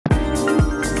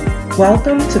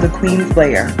Welcome to the Queen's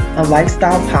Lair, a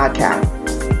lifestyle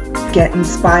podcast. Get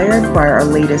inspired by our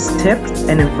latest tips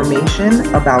and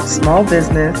information about small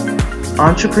business,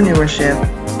 entrepreneurship,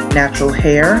 natural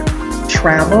hair,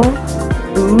 travel,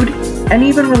 food, and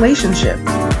even relationships.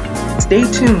 Stay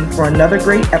tuned for another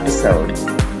great episode.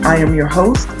 I am your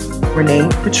host, Renee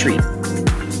Patrice.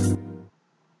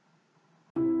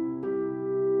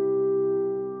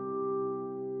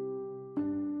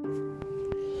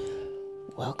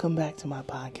 Welcome back to my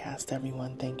podcast,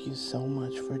 everyone. Thank you so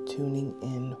much for tuning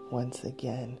in once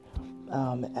again.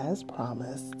 As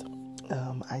promised,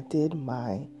 I did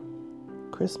my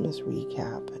Christmas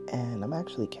recap, and I'm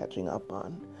actually catching up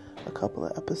on a couple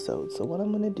of episodes. So what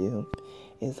I'm going to do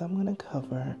is I'm going to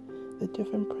cover the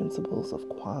different principles of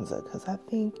Kwanzaa, because I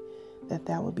think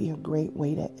that would be a great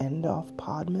way to end off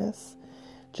PODmas,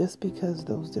 just because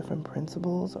those different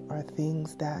principles are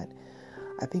things that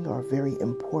I think are very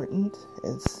important.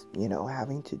 It's,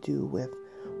 having to do with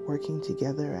working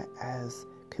together as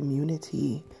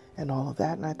community and all of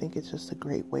that. And I think it's just a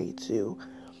great way to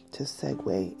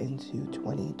segue into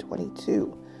 2022,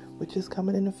 which is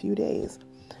coming in a few days.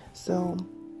 So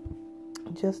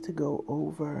just to go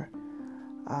over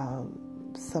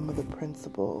some of the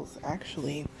principles,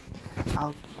 actually,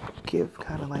 I'll give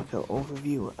kind of like an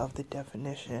overview of the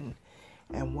definition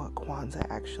and what Kwanzaa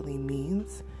actually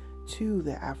means to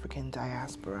the African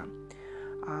diaspora.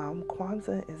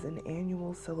 Kwanzaa is an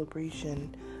annual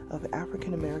celebration of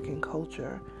African American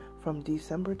culture from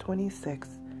December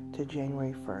 26th to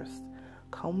January 1st,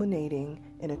 culminating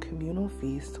in a communal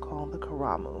feast called the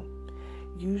Karamu,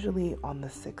 usually on the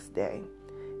 6th day.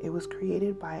 It was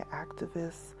created by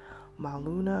activist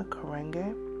Maluna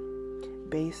Karenge,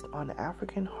 based on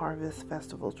African harvest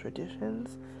festival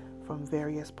traditions from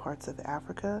various parts of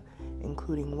Africa,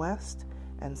 including West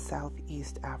and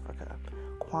Southeast Africa.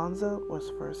 Kwanzaa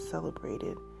was first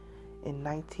celebrated in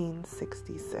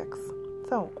 1966.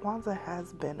 So Kwanzaa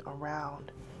has been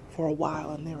around for a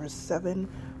while, and there are 7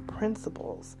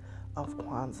 principles of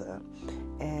Kwanzaa.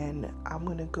 And I'm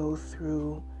going to go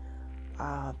through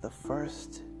the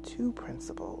first 2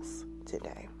 principles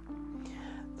today.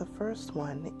 The first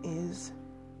one is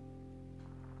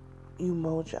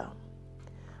umoja,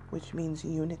 which means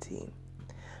unity.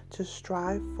 To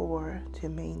strive to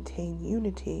maintain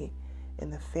unity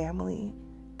in the family,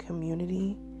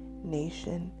 community,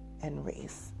 nation, and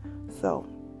race. So,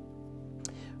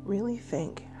 really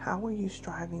think, how are you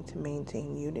striving to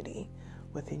maintain unity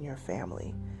within your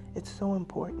family? It's so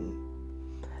important.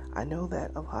 I know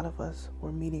that a lot of us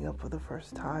were meeting up for the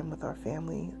first time with our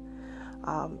family.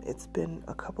 It's been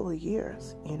a couple of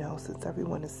years, since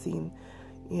everyone has seen,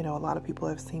 a lot of people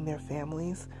have seen their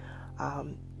families.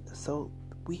 So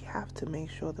we have to make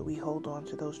sure that we hold on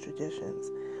to those traditions.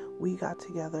 We got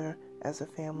together as a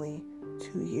family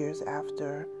 2 years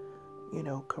after,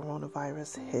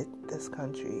 coronavirus hit this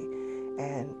country,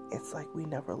 and it's like we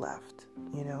never left,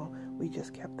 we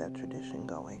just kept that tradition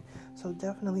going. So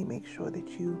definitely make sure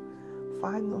that you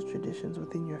find those traditions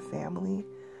within your family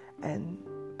and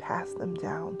pass them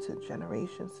down to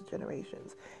generations.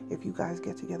 If you guys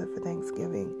get together for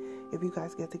Thanksgiving, if you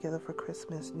guys get together for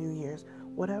Christmas, New Year's,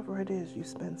 whatever it is, you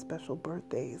spend special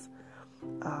birthdays,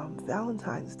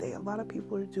 Valentine's Day. A lot of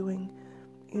people are doing,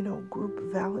 group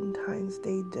Valentine's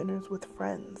Day dinners with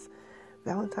friends.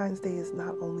 Valentine's Day is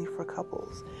not only for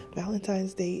couples.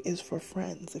 Valentine's Day is for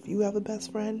friends. If you have a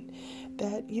best friend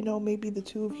that, maybe the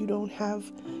two of you don't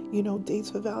have,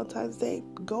 dates for Valentine's Day,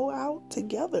 go out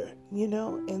together,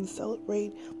 and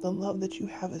celebrate the love that you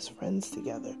have as friends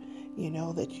together,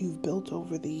 that you've built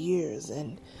over the years.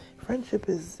 And friendship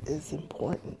is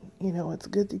important. It's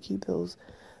good to keep those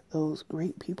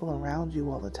great people around you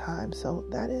all the time. So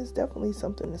that is definitely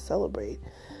something to celebrate.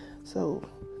 So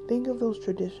think of those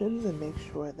traditions and make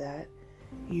sure that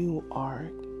you are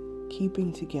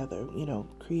keeping together,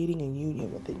 creating a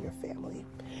union within your family.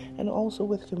 And also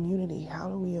with community, how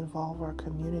do we involve our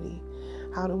community?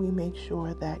 How do we make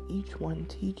sure that each one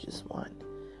teaches one?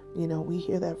 We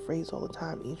hear that phrase all the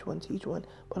time, each one teach one,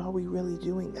 but are we really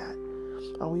doing that?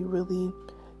 Are we really,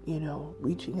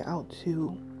 reaching out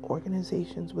to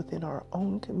organizations within our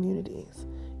own communities?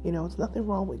 It's nothing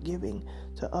wrong with giving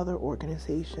to other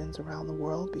organizations around the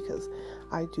world, because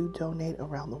I do donate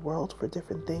around the world for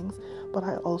different things, but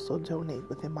I also donate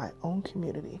within my own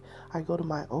community. I go to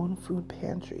my own food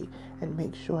pantry and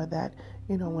make sure that,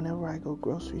 whenever I go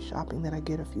grocery shopping, that I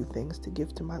get a few things to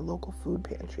give to my local food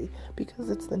pantry, because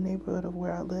it's the neighborhood of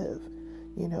where I live,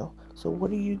 So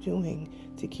what are you doing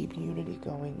to keep unity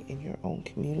going in your own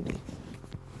community?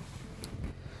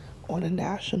 On a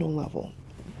national level,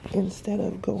 instead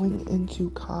of going into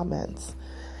comments,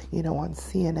 on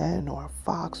CNN or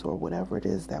Fox or whatever it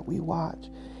is that we watch,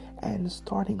 and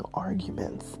starting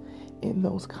arguments in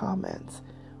those comments.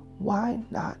 Why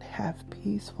not have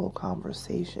peaceful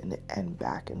conversation and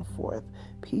back and forth,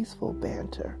 peaceful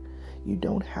banter? You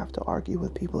don't have to argue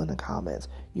with people in the comments.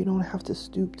 You don't have to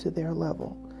stoop to their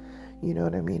level. You know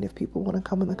what I mean? If people want to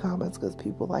come in the comments because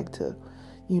people like to,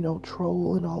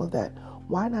 troll and all of that,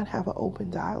 why not have an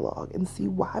open dialogue and see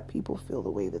why people feel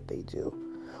the way that they do?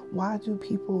 Why do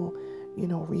people,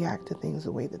 react to things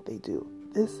the way that they do?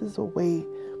 This is a way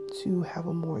to have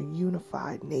a more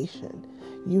unified nation,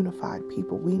 unified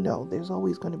people. We know there's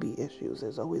always going to be issues.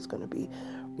 There's always going to be,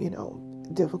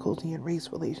 difficulty in race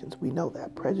relations. We know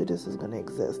that prejudice is going to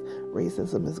exist.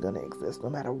 Racism is going to exist no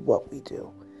matter what we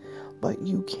do. But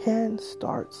you can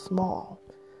start small.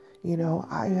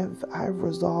 I've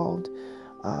resolved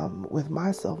with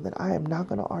myself that I am not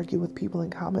going to argue with people in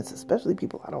comments, especially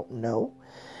people I don't know.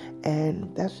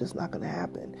 And that's just not going to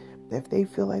happen. If they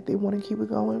feel like they want to keep it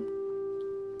going,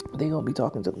 they're going to be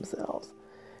talking to themselves.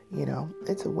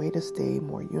 It's a way to stay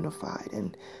more unified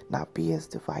and not be as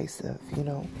divisive,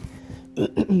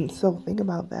 So think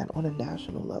about that on a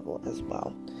national level as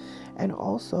well. And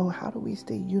also, how do we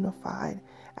stay unified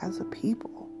as a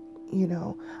people?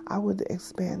 I would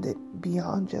expand it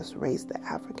beyond just race, the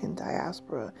African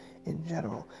diaspora in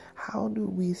general. How do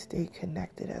we stay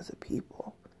connected as a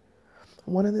people?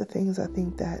 One of the things I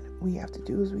think that we have to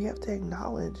do is we have to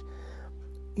acknowledge,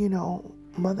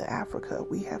 Mother Africa.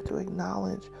 We have to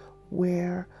acknowledge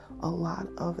where a lot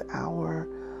of our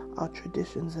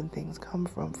traditions and things come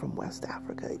from West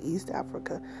Africa, East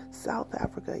Africa, South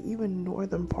Africa, even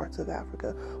northern parts of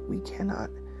Africa. We cannot,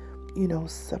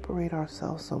 separate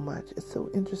ourselves so much. It's so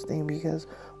interesting because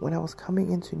when I was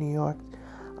coming into New York,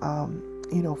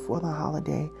 for the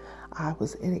holiday, I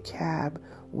was in a cab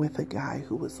with a guy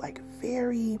who was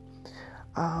very,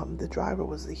 the driver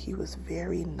was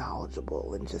very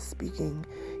knowledgeable and just speaking,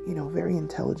 very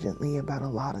intelligently about a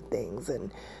lot of things.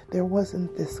 And there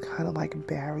wasn't this kind of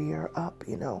barrier up,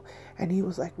 and he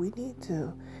was like, we need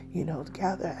to,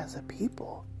 gather as a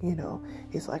people,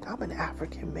 He's like, I'm an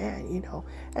African man,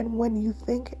 and when you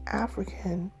think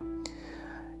African,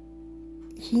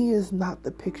 he is not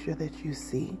the picture that you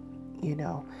see,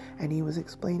 and he was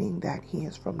explaining that he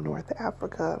is from North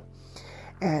Africa,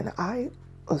 and I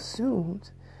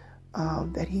assumed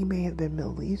that he may have been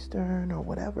Middle Eastern or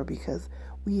whatever, because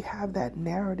we have that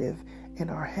narrative in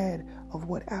our head of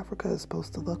what Africa is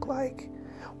supposed to look like.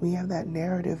 We have that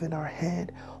narrative in our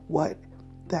head what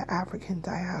the African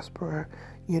diaspora,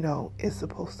 is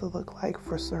supposed to look like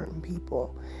for certain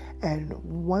people. And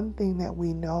one thing that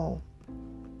we know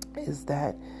is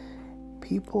that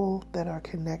people that are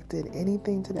connected,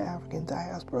 anything to the African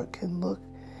diaspora, can look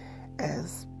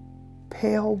as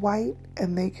pale white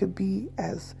and they could be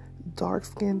as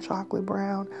dark-skinned chocolate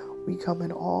brown. We come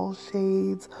in all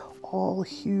shades, all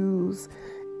hues,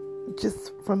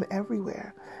 just from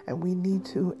everywhere. And we need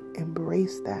to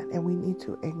embrace that, and we need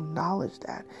to acknowledge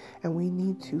that, and we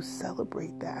need to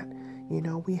celebrate that.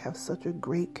 We have such a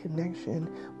great connection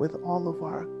with all of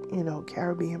our,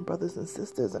 Caribbean brothers and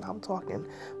sisters. And I'm talking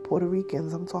Puerto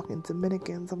Ricans, I'm talking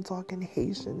Dominicans, I'm talking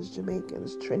Haitians,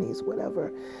 Jamaicans, Trinis,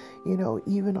 whatever.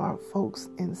 Even our folks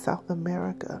in South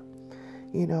America.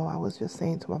 I was just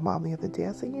saying to my mom the other day,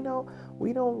 I said,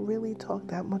 we don't really talk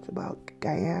that much about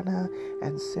Guyana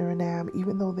and Suriname,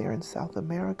 even though they're in South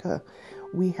America.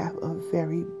 We have a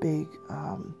very big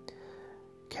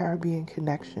Caribbean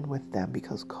connection with them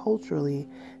because culturally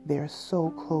they're so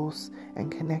close and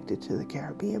connected to the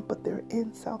Caribbean, but they're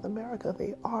in South America.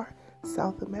 They are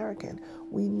South American.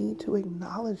 We need to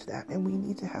acknowledge that, and we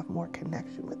need to have more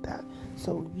connection with that.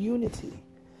 So unity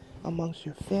amongst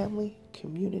your family,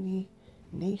 community,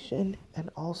 nation, and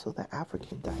also the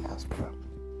African diaspora.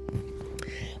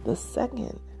 The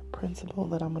second principle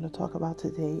that I'm going to talk about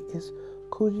today is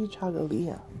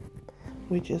Kujichagulia,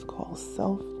 which is called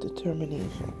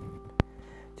self-determination.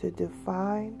 To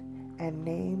define and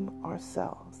name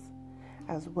ourselves,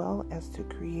 as well as to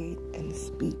create and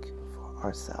speak for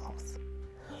ourselves.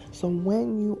 So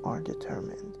when you are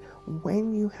determined,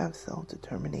 when you have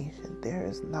self-determination, there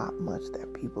is not much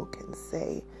that people can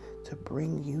say to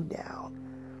bring you down,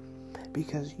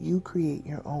 because you create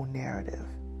your own narrative.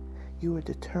 You are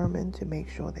determined to make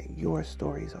sure that your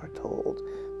stories are told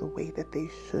the way that they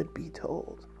should be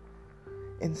told,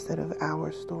 instead of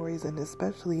our stories. And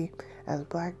especially as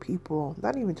Black people,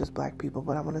 not even just Black people,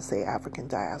 but I'm going to say African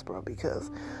diaspora, because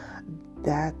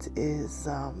that is,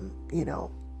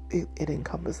 it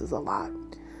encompasses a lot.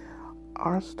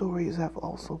 Our stories have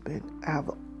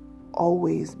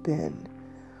always been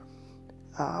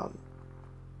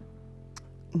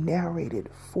narrated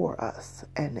for us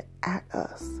and at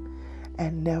us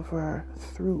and never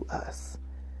through us.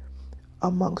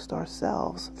 Amongst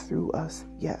ourselves, through us,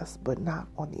 yes, but not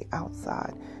on the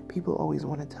outside. People always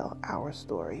want to tell our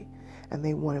story, and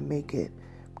they want to make it,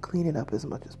 clean it up as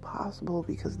much as possible,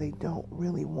 because they don't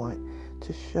really want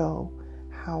to show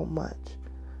how much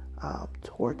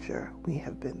torture we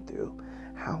have been through,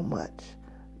 how much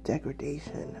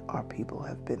degradation our people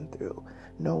have been through.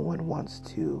 No one wants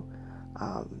to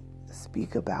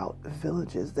speak about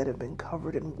villages that have been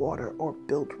covered in water or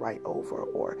built right over,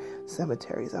 or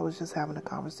cemeteries. I was just having a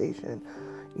conversation,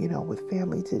 with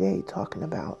family today, talking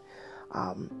about,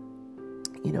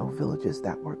 villages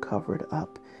that were covered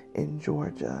up in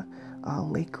Georgia,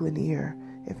 Lake Lanier.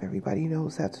 If everybody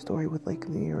knows that story with Lake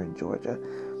Lanier in Georgia,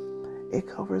 it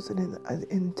covers an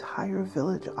entire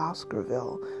village,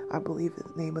 Oscarville, I believe the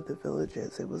name of the village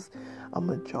is. It was a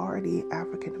majority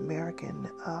African American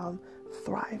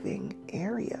thriving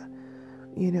area,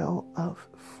 of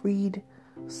freed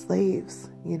slaves,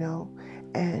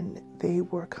 and they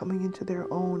were coming into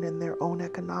their own and their own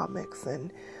economics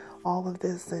and all of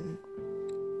this. And,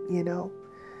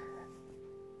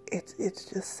 it's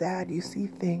just sad. You see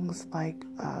things like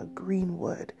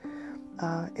Greenwood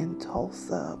in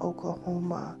Tulsa,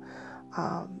 Oklahoma,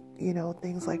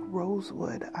 things like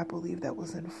Rosewood, I believe that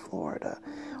was in Florida.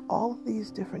 All of these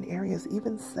different areas,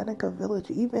 even Seneca Village,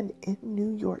 even in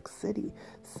New York City,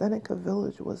 Seneca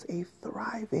Village was a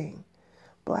thriving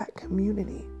Black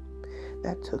community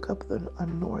that took up a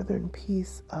northern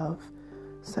piece of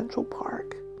Central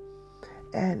Park.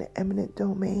 And eminent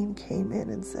domain came in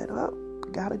and said, oh,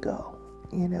 gotta go,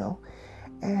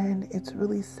 and it's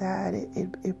really sad.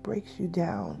 It breaks you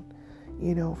down,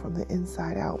 from the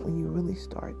inside out, when you really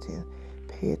start to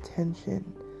pay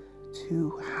attention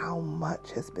to how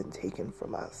much has been taken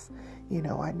from us.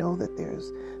 I know that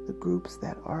there's the groups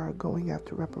that are going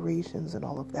after reparations and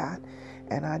all of that,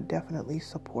 and I definitely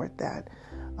support that.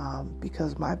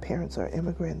 Because my parents are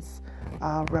immigrants,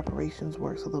 reparations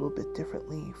works a little bit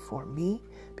differently for me,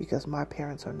 because my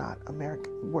parents are not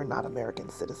were not American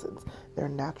citizens. They're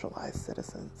naturalized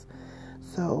citizens.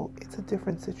 So it's a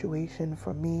different situation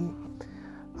for me.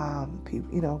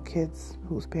 Kids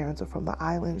whose parents are from the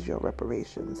islands, your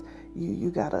reparations, you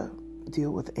gotta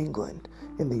deal with England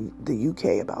and the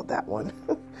UK about that one,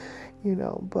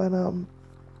 but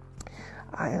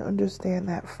I understand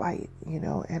that fight,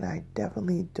 and I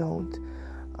definitely don't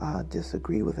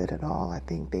disagree with it at all. I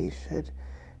think they should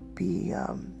be,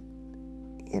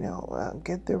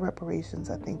 get their reparations.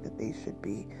 I think that they should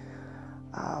be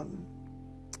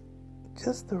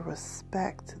just the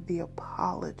respect, the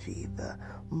apology, the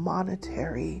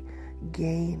monetary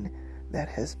gain that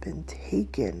has been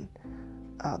taken,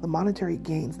 the monetary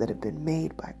gains that have been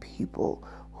made by people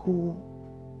who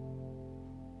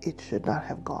it should not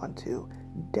have gone to,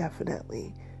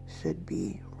 definitely should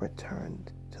be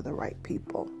returned to the right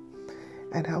people.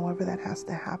 And however that has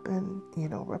to happen,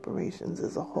 reparations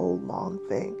is a whole long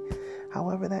thing.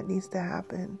 However that needs to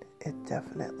happen, it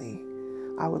definitely,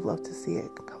 I would love to see it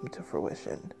come to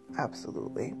fruition.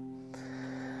 Absolutely.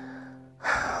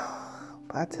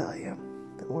 But I tell you,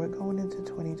 we're going into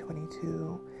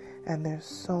 2022, and there's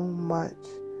so much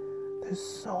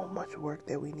work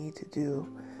that we need to do.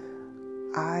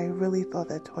 I really thought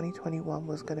that 2021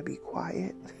 was going to be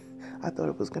quiet. I thought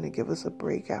it was going to give us a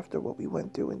break after what we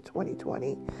went through in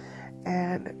 2020.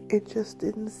 And it just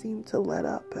didn't seem to let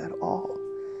up at all.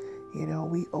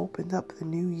 We opened up the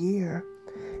new year,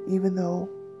 even though,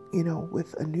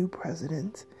 with a new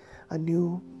president, a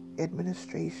new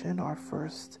administration, our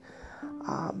first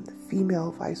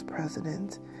female vice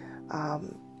president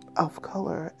of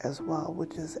color as well,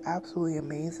 which is absolutely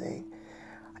amazing.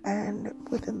 And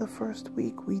within the first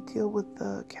week, we deal with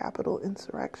the Capitol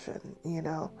insurrection,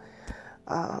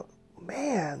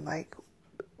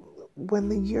 when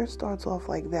the year starts off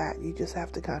like that, you just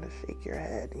have to kind of shake your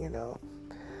head,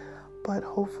 But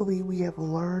hopefully we have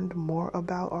learned more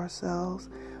about ourselves.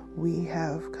 We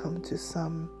have come to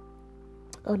some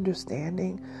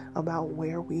understanding about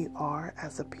where we are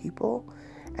as a people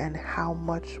and how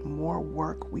much more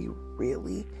work we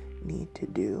really need to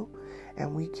do.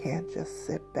 And we can't just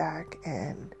sit back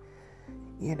and,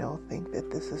 think that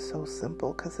this is so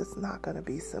simple, because it's not going to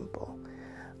be simple.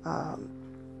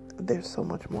 There's so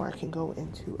much more I can go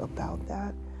into about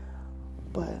that.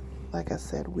 But like I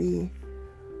said, we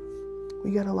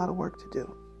got a lot of work to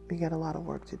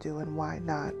do. And why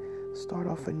not start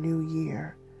off a new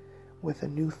year with a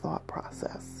new thought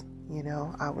process?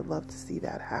 I would love to see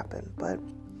that happen. But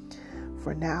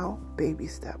for now, baby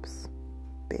steps.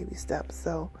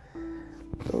 So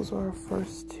those are our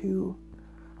first two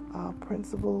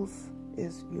principles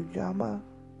is Ujamaa,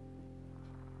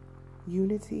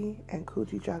 unity, and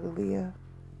Kujichagulia,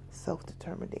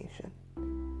 self-determination.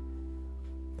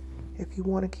 If you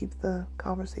want to keep the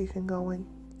conversation going,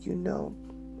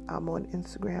 I'm on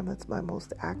Instagram. That's my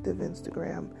most active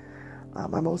Instagram.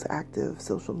 My most active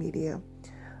social media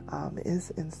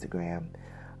is Instagram.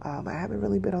 I haven't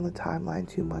really been on the timeline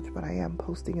too much, but I am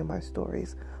posting in my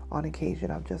stories on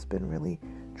occasion. I've just been really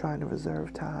trying to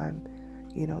reserve time,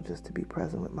 just to be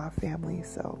present with my family.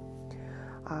 So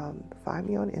find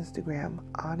me on Instagram,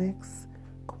 Onyx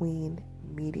Queen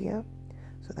Media.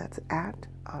 So that's at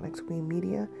Onyx Queen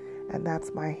Media, and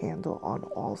that's my handle on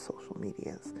all social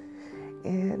medias.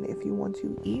 And if you want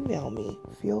to email me,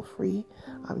 feel free.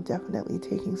 I'm definitely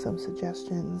taking some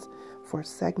suggestions for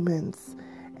segments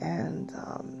and,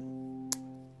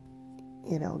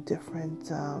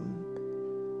 different,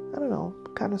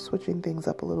 kind of switching things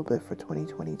up a little bit for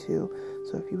 2022.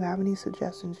 So if you have any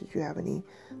suggestions, if you have any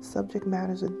subject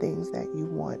matters and things that you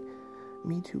want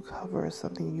me to cover,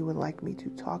 something you would like me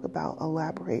to talk about,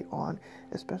 elaborate on,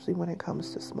 especially when it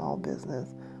comes to small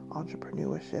business,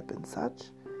 entrepreneurship and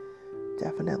such,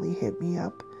 definitely hit me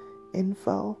up,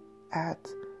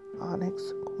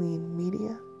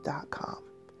 info@onyxqueenmedia.com.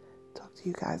 Talk to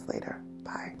you guys later.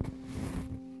 Bye.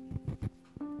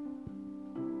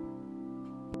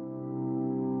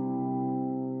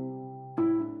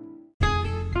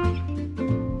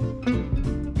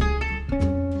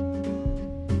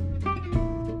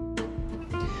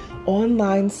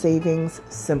 Online savings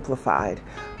simplified.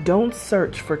 Don't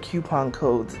search for coupon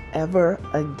codes ever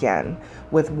again.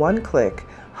 With one click,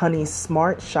 Honey's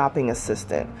smart shopping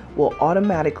assistant will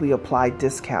automatically apply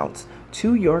discounts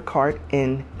to your cart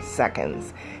in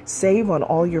seconds. Save on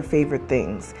all your favorite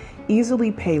things.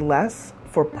 Easily pay less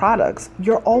for products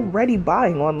you're already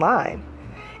buying online.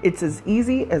 It's as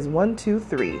easy as 1, 2,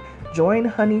 3. Join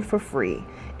Honey for free.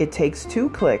 It takes 2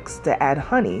 clicks to add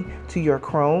Honey to your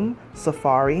Chrome,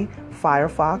 Safari,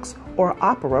 Firefox, or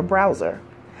Opera browser.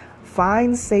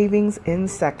 Find savings in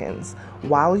seconds.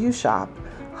 While you shop,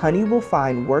 Honey will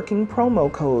find working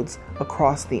promo codes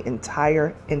across the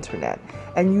entire internet,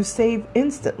 and you save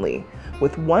instantly.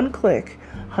 With one click,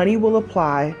 Honey will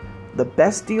apply the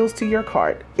best deals to your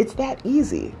cart. It's that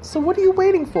easy. So what are you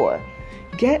waiting for?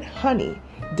 Get Honey.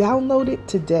 Download it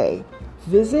today.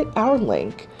 Visit our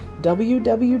link,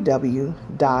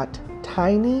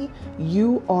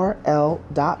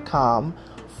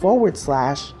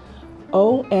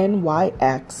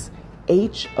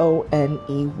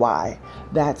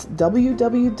 That's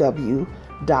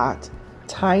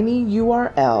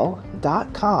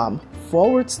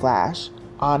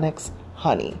www.tinyurl.com/Onyx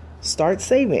Honey. Start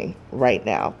saving right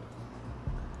now.